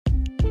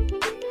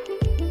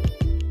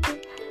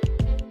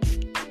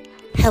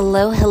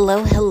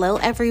Hello,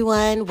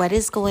 everyone. What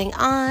is going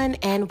on?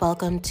 And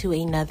welcome to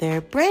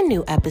another brand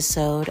new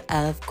episode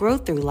of Grow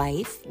Through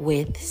Life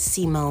with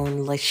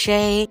Cimone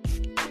Lachey.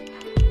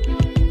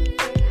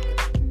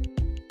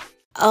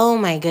 Oh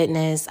my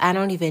goodness, I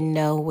don't even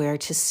know where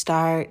to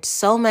start.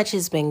 So much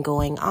has been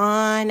going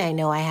on. I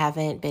know I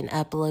haven't been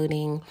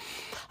uploading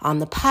on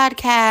the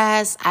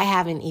podcast. I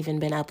haven't even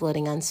been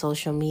uploading on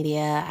social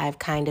media. I've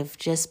kind of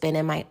just been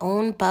in my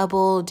own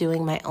bubble,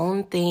 doing my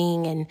own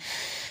thing, and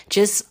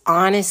just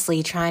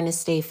honestly trying to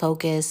stay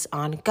focused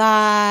on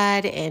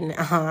God and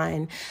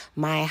on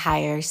my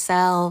higher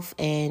self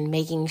and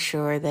making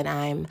sure that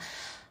I'm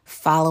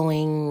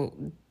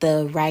following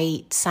the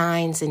right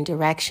signs and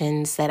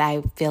directions that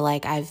I feel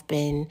like I've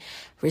been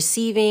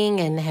receiving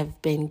and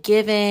have been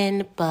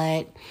given.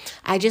 But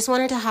I just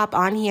wanted to hop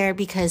on here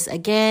because,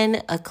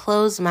 again, a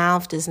closed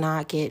mouth does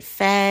not get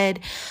fed.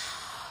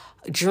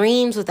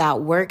 Dreams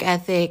without work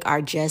ethic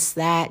are just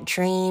that,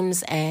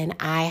 dreams, and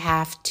I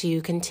have to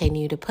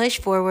continue to push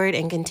forward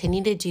and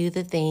continue to do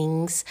the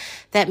things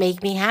that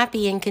make me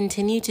happy and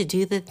continue to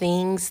do the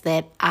things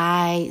that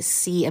I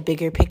see a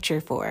bigger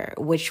picture for,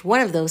 which one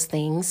of those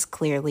things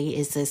clearly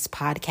is this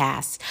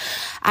podcast.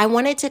 I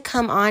wanted to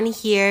come on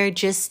here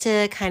just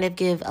to kind of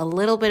give a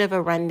little bit of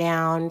a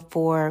rundown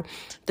for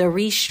the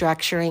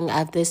restructuring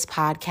of this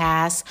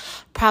podcast,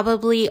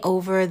 probably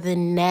over the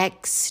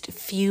next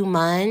few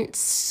months.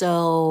 So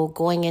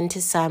going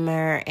into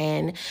summer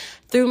and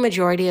through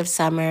majority of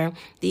summer,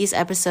 these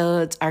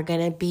episodes are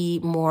going to be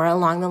more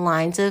along the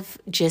lines of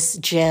just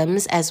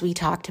gems, as we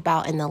talked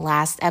about in the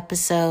last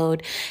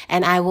episode.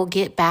 And I will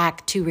get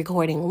back to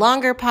recording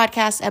longer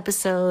podcast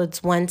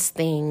episodes once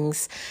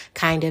things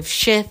kind of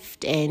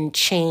shift and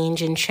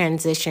change and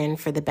transition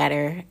for the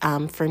better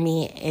for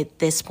me at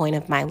this point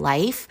of my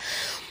life.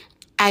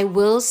 I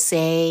will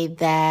say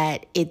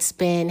that it's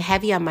been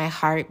heavy on my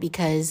heart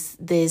because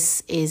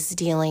this is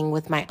dealing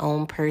with my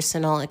own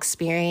personal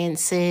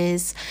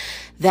experiences,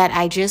 that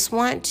I just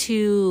want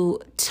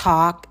to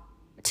talk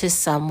to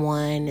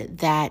someone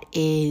that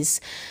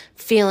is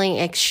feeling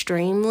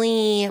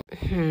extremely,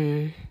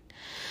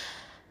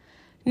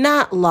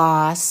 not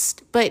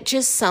lost, but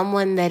just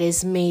someone that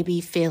is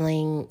maybe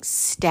feeling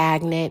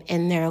stagnant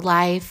in their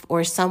life,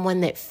 or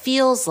someone that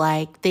feels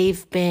like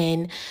they've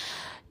been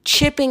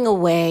chipping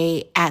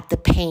away at the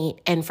paint,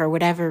 and for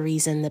whatever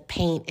reason, the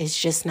paint is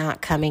just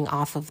not coming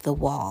off of the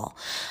wall.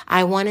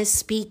 I want to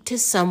speak to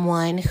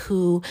someone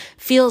who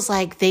feels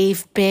like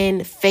they've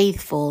been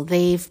faithful,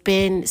 they've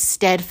been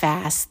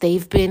steadfast,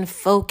 they've been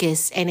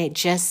focused, and it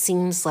just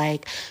seems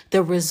like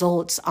the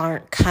results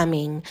aren't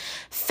coming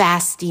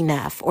fast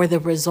enough, or the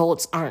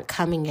results aren't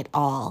coming at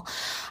all.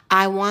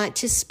 I want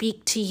to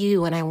speak to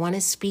you, and I want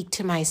to speak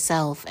to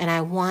myself, and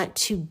I want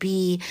to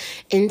be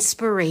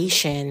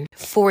inspiration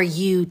for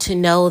you to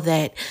know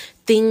that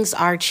things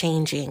are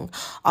changing.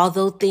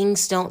 Although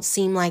things don't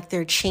seem like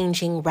they're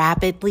changing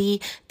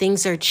rapidly,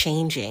 things are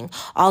changing.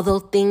 Although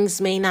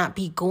things may not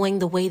be going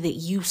the way that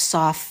you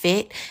saw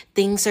fit,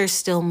 things are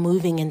still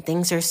moving and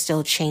things are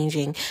still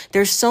changing.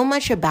 There's so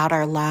much about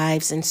our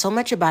lives and so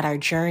much about our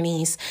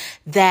journeys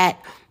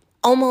that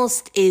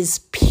almost is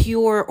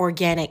pure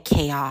organic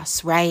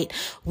chaos, right?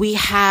 We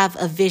have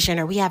a vision,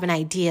 or we have an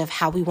idea of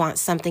how we want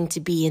something to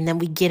be, and then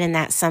we get in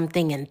that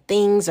something and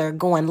things are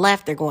going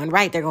left, they're going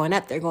right, they're going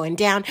up, they're going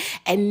down,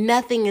 and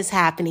nothing is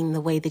happening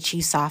the way that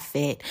you saw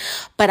fit.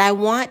 But I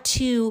want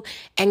to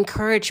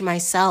encourage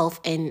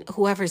myself and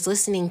whoever's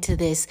listening to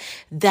this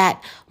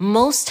that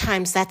most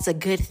times that's a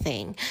good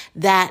thing,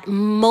 that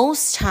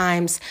most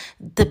times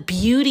the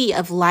beauty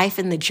of life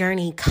and the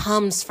journey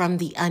comes from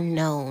the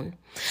unknown.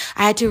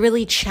 I had to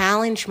really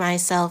challenge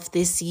myself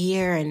this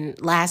year and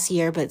last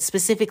year, but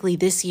specifically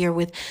this year,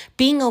 with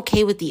being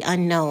okay with the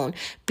unknown,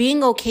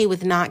 being okay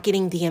with not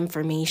getting the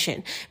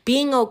information,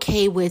 being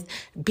okay with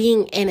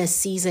being in a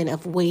season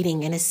of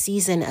waiting, in a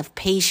season of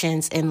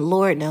patience. And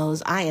Lord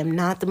knows I am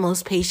not the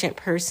most patient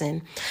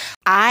person.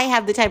 I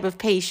have the type of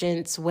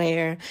patience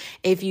where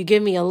if you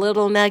give me a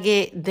little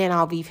nugget, then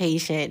I'll be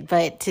patient.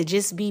 But to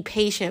just be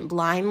patient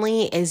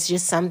blindly is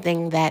just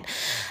something that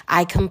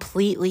I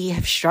completely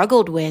have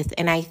struggled with.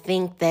 And I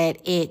think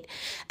that it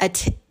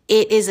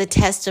is a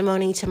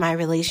testimony to my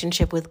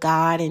relationship with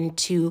God and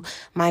to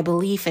my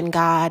belief in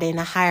God and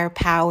a higher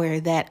power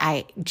that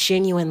I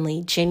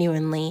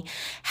genuinely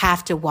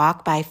have to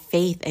walk by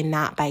faith and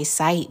not by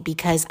sight,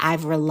 because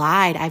I've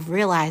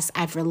realized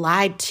I've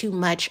relied too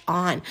much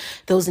on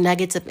those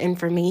nuggets of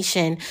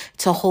information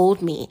to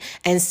hold me,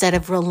 instead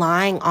of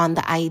relying on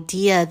the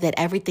idea that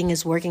everything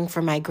is working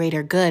for my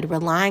greater good,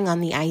 relying on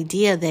the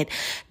idea that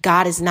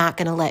God is not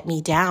going to let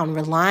me down,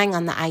 relying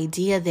on the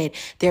idea that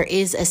there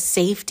is a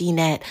safety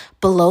net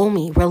below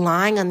me,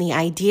 relying on the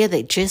idea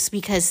that just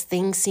because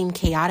things seem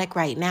chaotic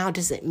right now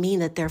doesn't mean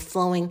that they're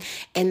flowing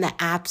in the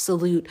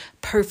absolute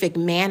perfect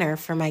manner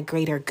for my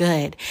greater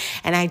good.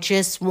 And I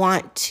just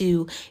want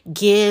to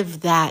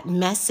give that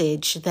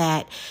message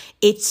that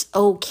it's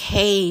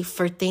okay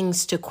for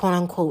things to quote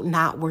unquote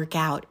not work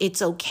out.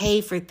 It's okay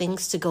for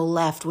things to go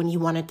left when you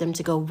wanted them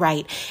to go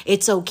right.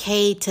 It's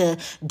okay to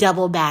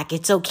double back.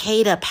 It's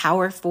okay to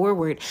power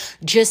forward.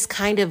 Just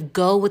kind of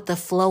go with the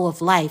flow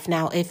of life.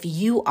 Now, if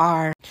you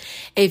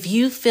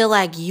feel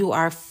like you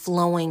are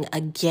flowing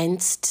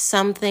against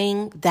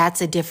something,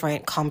 that's a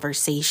different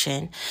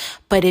conversation.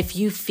 But if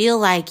you feel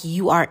like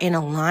you are in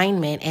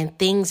alignment and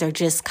things are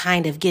just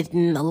kind of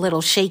getting a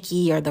little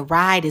shaky, or the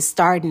ride is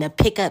starting to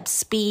pick up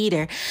speed,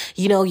 or,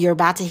 you're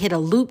about to hit a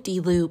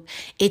loop-de-loop,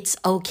 it's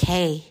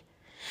okay.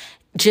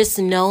 Just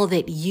know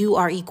that you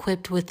are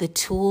equipped with the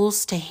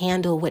tools to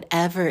handle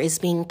whatever is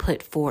being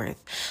put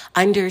forth.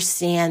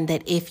 Understand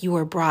that if you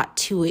are brought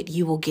to it,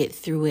 you will get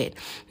through it.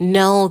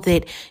 Know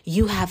that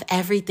you have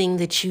everything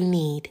that you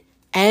need.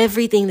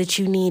 Everything that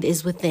you need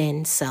is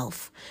within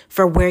self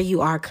for where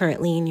you are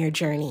currently in your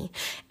journey.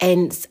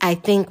 And I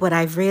think what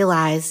I've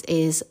realized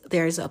is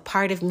there's a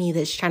part of me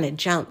that's trying to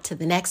jump to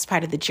the next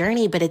part of the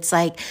journey, but it's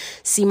like,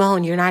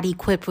 Cimone, you're not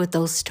equipped with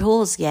those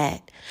tools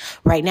yet.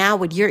 Right now,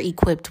 what you're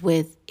equipped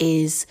with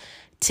is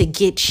to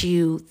get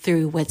you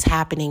through what's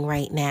happening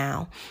right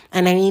now.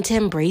 And I need to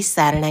embrace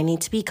that, and I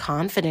need to be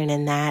confident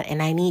in that,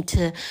 and I need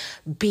to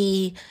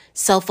be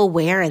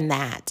self-aware in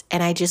that.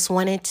 And I just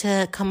wanted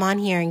to come on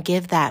here and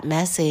give that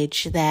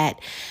message that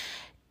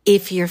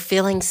if you're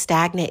feeling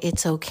stagnant,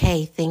 it's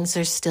okay. Things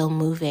are still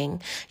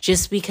moving.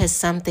 Just because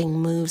something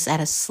moves at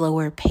a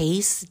slower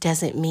pace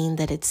doesn't mean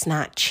that it's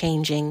not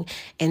changing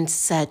in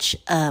such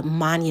a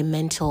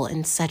monumental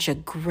and such a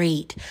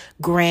great,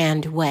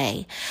 grand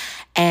way.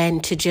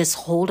 And to just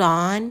hold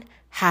on,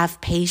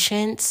 have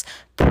patience,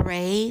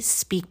 pray,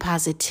 speak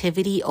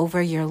positivity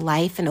over your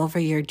life and over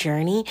your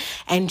journey,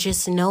 and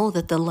just know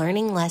that the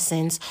learning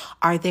lessons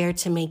are there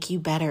to make you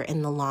better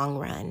in the long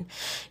run.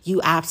 You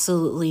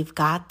absolutely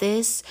got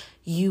this.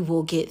 You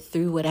will get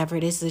through whatever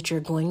it is that you're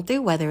going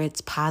through, whether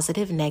it's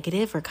positive,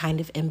 negative, or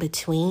kind of in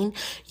between.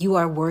 You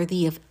are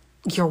worthy of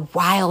your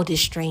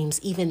wildest dreams,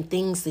 even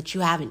things that you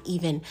haven't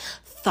even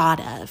thought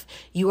of.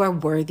 You are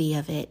worthy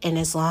of it. And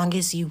as long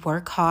as you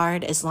work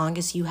hard, as long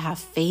as you have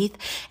faith,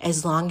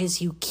 as long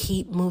as you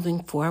keep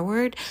moving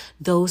forward,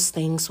 those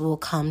things will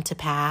come to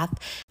pass,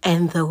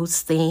 and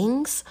those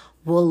things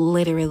will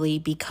literally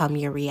become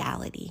your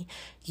reality.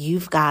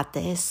 You've got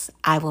this.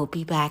 I will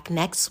be back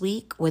next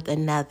week with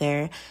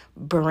another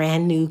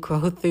brand new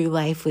Grow Through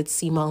Life with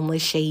Cimone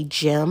Lachey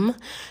Gym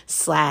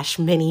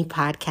 / mini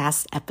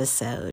podcast episode.